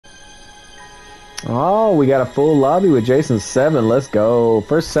Oh, we got a full lobby with Jason's 7. Let's go.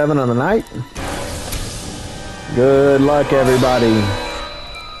 First 7 of the night. Good luck, everybody.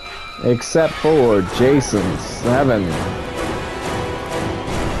 Except for Jason's 7.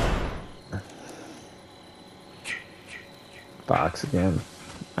 Fox again.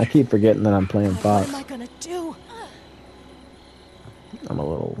 I keep forgetting that I'm playing Fox. What am I gonna do? I'm a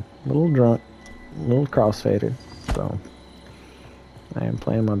little drunk, a little crossfaded, so I am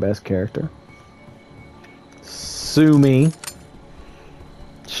playing my best character. Sue me.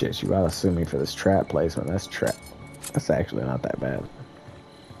 Shit, you gotta sue me for this trap placement. That's actually not that bad.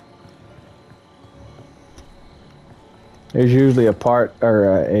 There's usually a part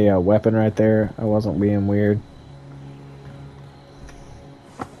or a weapon right there. I wasn't being weird.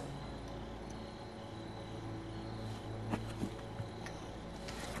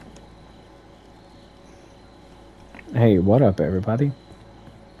 Hey, what up, everybody?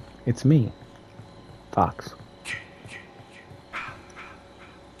 It's me, Fox.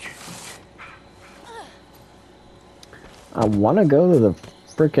 I want to go to the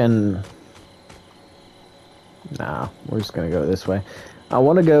frickin'... Nah, we're just gonna go this way. I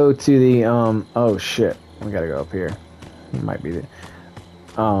want to go to the, oh shit, we gotta go up here. It might be the...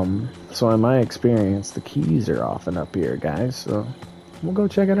 So in my experience, the keys are often up here, guys, so we'll go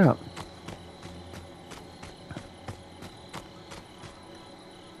check it out.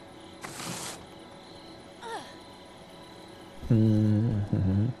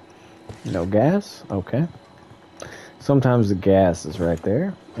 No gas? Okay. Sometimes the gas is right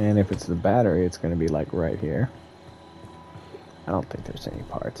there, and if it's the battery, it's going to be like right here. I don't think there's any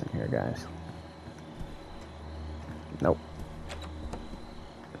parts in here, guys. Nope.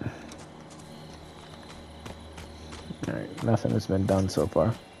 Alright, nothing has been done so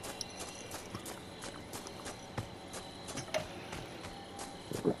far.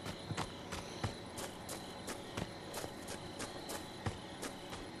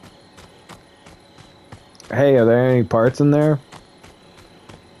 Hey, are there any parts in there?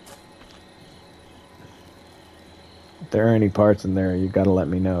 If there are any parts in there, you gotta let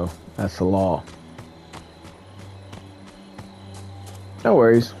me know. That's the law. No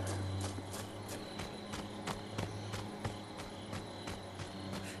worries.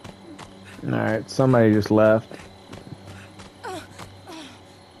 Alright, somebody just left.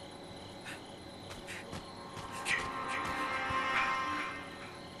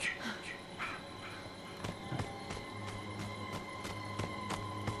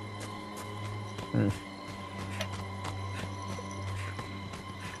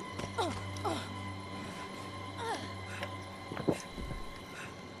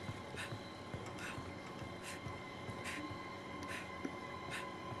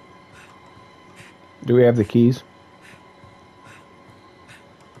 Do we have the keys?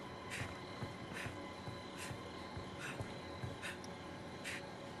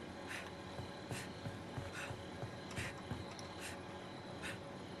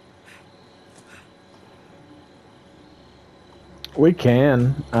 We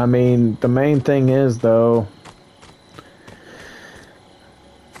can. I mean, the main thing is, though...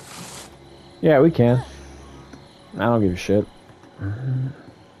 Yeah, we can. I don't give a shit.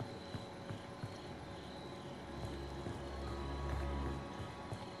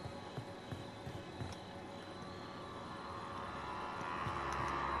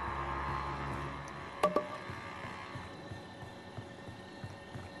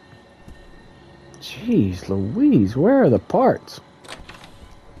 Jeez Louise, where are the parts?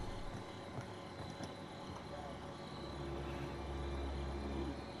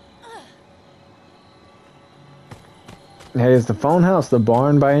 Hey, is the phone house the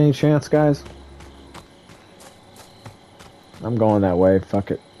barn by any chance, guys? I'm going that way,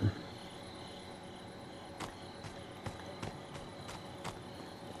 fuck it.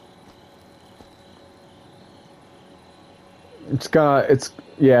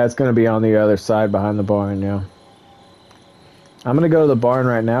 Yeah, it's gonna be on the other side behind the barn, yeah. I'm gonna go to the barn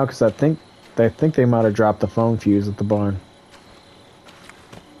right now because I think they might have dropped the phone fuse at the barn.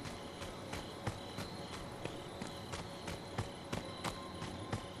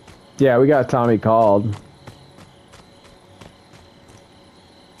 Yeah, we got Tommy called.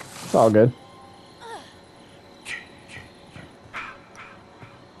 It's all good.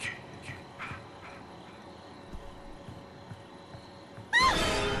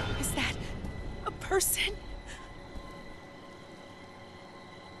 Is that a person?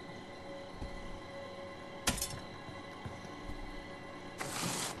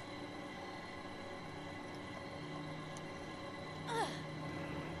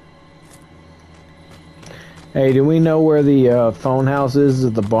 Hey, do we know where the phone house is? Is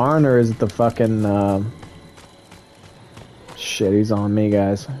it the barn or is it the fucking shit, he's on me,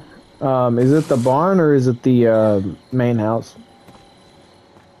 guys. Is it the barn or is it the main house?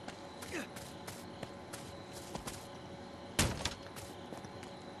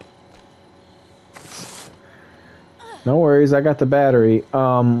 No worries, I got the battery.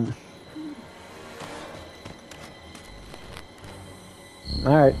 Alright.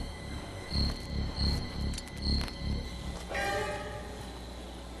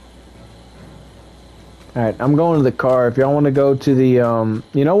 Alright, I'm going to the car. If y'all want to go to the,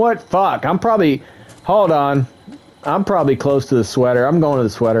 you know what? Fuck, I'm probably, hold on. I'm probably close to the sweater. I'm going to the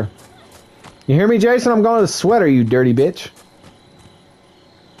sweater. You hear me, Jason? I'm going to the sweater, you dirty bitch.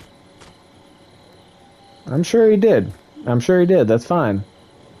 I'm sure he did. I'm sure he did. That's fine.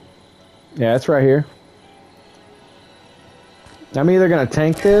 Yeah, it's right here. I'm either gonna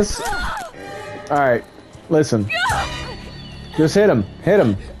tank this. Alright, listen. Just hit him. Hit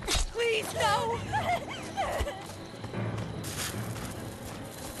him. Please, no!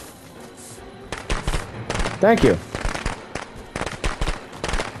 Thank you.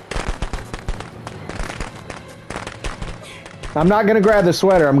 I'm not gonna grab the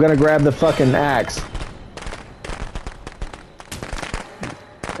sweater. I'm gonna grab the fucking axe.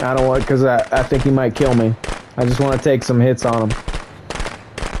 I don't want, because I think he might kill me. I just want to take some hits on him.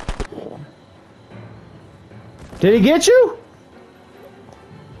 Did he get you?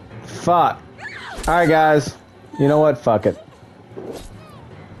 Fuck. Alright, guys. You know what? Fuck it.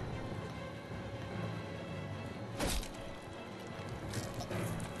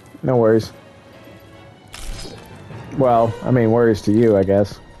 No worries. Well, I mean, worries to you, I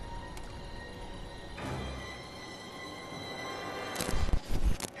guess.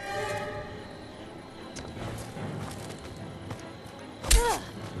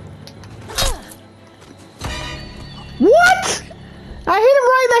 What? I hit him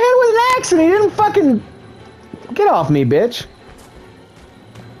right in the head with an axe and he didn't fucking... Get off me, bitch.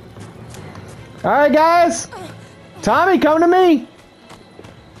 Alright, guys. Tommy, come to me.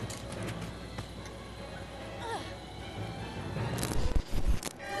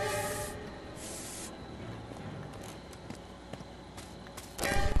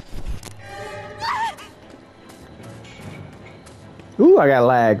 Ooh, I got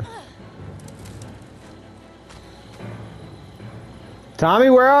lag. Tommy,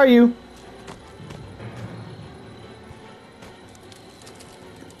 where are you?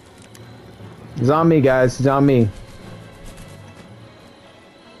 It's on me, guys. It's on me.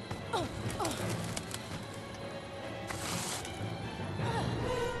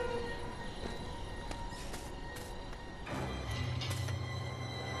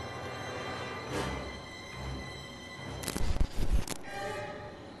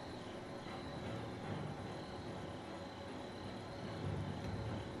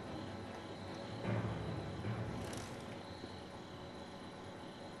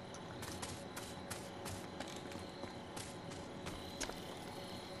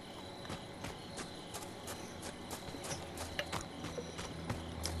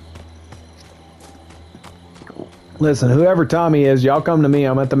 Listen, whoever Tommy is, y'all come to me.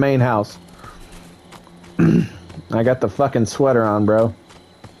 I'm at the main house. I got the fucking sweater on, bro.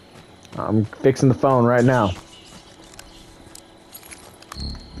 I'm fixing the phone right now.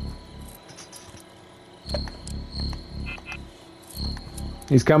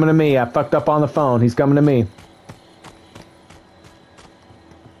 He's coming to me. I fucked up on the phone. He's coming to me.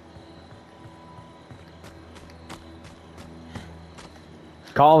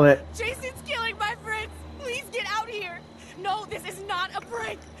 Calling it. Jason's killing my friends! Please get out here! No, this is not a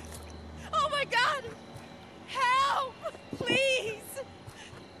prank! Oh my god! Help! Please!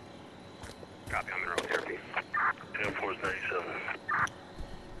 Copy on the road therapy.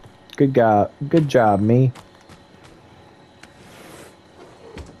 10-4-37. Good job, me.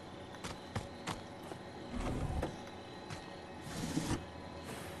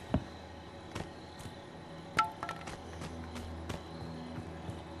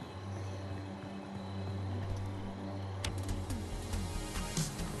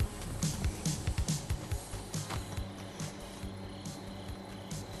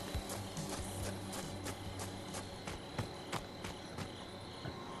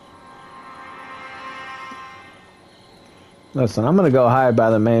 Listen, I'm gonna go hide by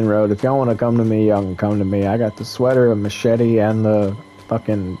the main road. If y'all wanna come to me, y'all can come to me. I got the sweater, a machete, and the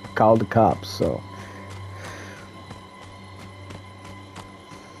fucking call the cops, so.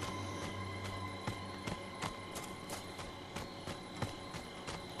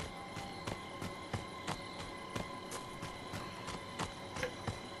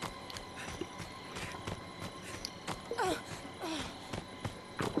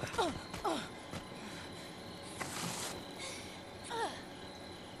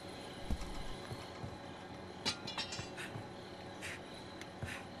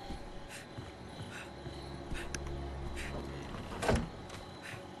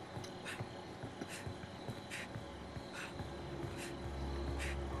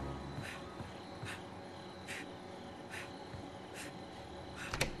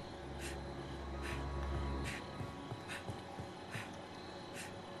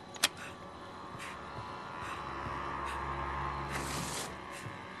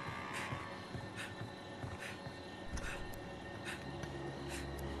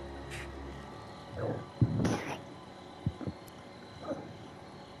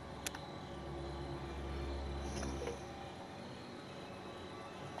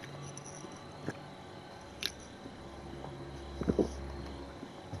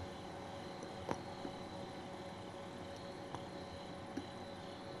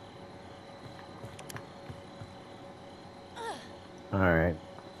 Alright.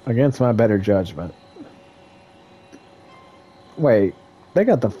 Against my better judgment. Wait, they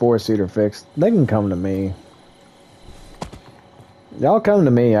got the 4-seater fixed. They can come to me. Y'all come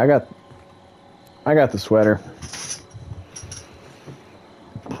to me. I got the sweater.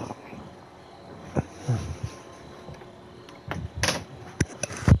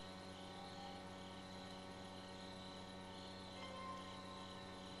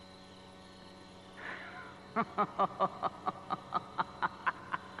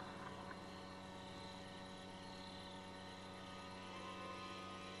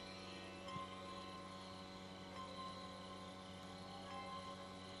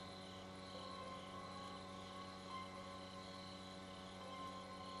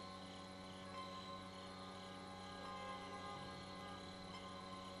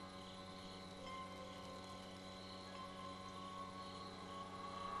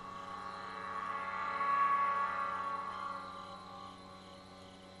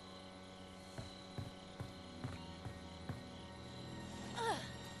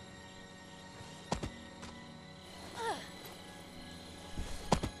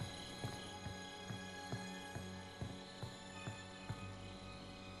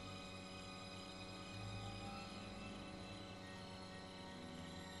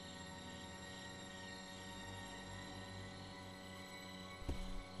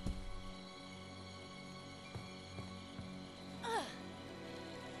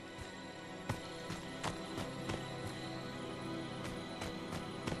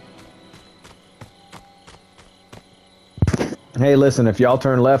 Hey, listen, if y'all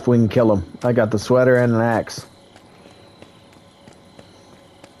turn left, we can kill them. I got the sweater and an axe.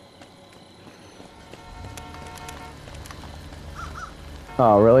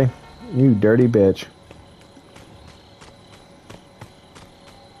 Oh, really? You dirty bitch.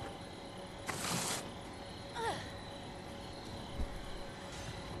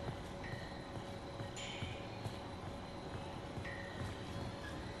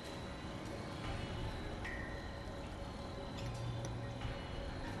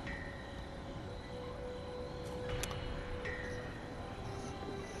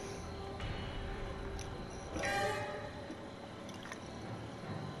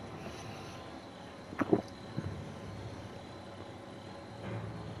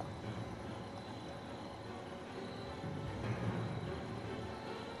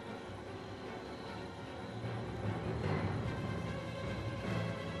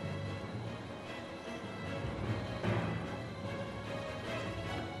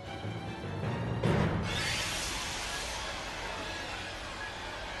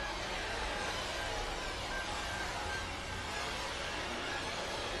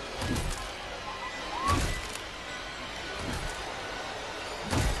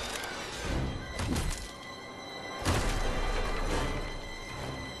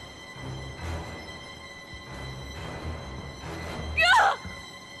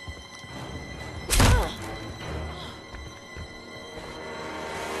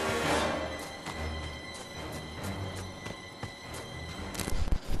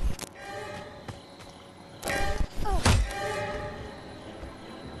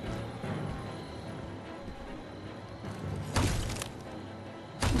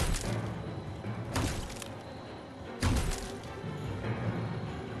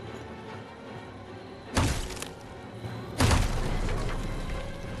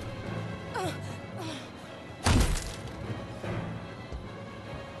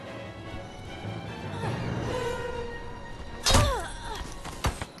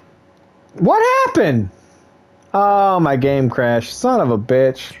 What happened? Oh, my game crashed. Son of a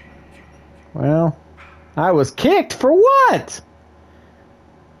bitch. Well, I was kicked for what?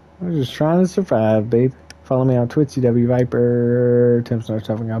 I was just trying to survive, babe. Follow me on Twitch, CW Viper, Tim Star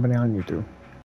Stuff, and Company on YouTube.